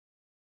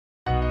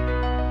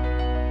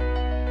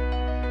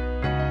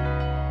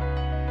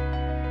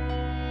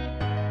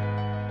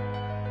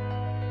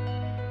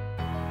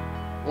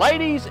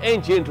Ladies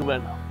and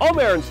gentlemen, I'm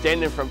Aaron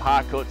Standen from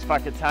Harcourt's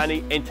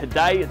Whakatane, and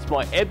today it's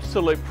my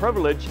absolute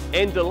privilege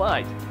and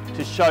delight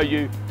to show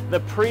you the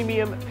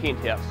premium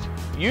penthouse,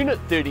 Unit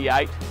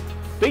 38,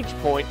 Beach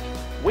Point,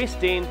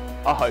 West End,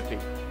 Ohope.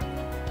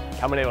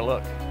 Come and have a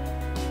look.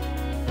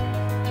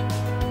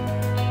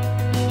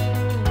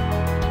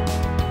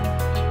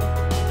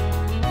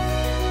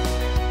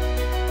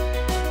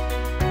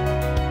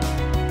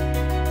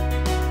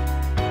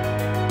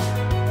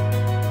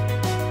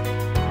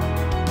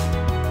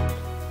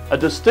 A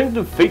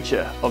distinctive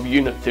feature of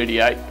Unit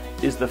 38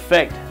 is the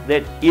fact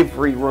that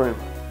every room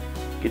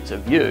gets a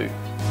view.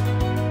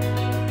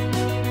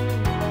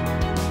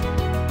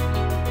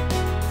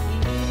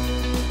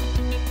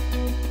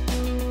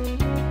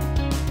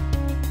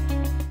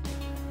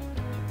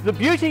 The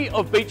beauty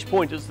of Beach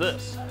Point is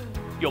this: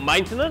 your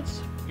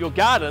maintenance, your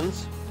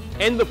gardens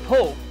and the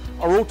pool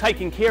are all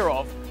taken care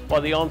of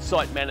by the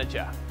on-site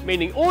manager,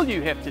 meaning all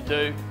you have to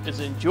do is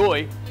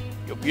enjoy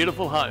your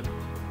beautiful home.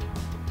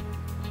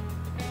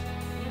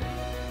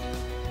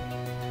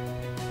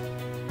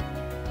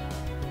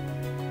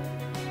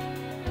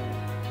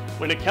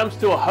 When it comes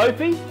to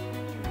Ohope,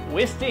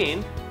 West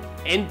End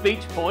and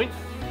Beach Point,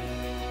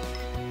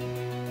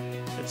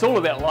 it's all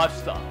about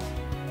lifestyle.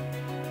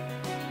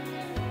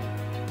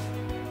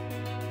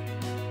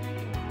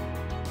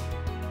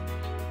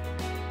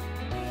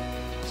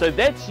 So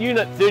that's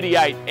Unit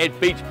 38 at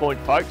Beach Point,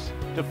 folks.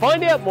 To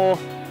find out more,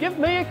 give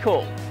me a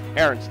call,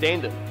 Aaron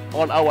Standen,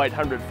 on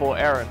 0800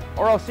 4AARON,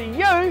 or I'll see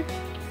you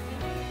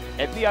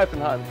at the open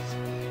homes.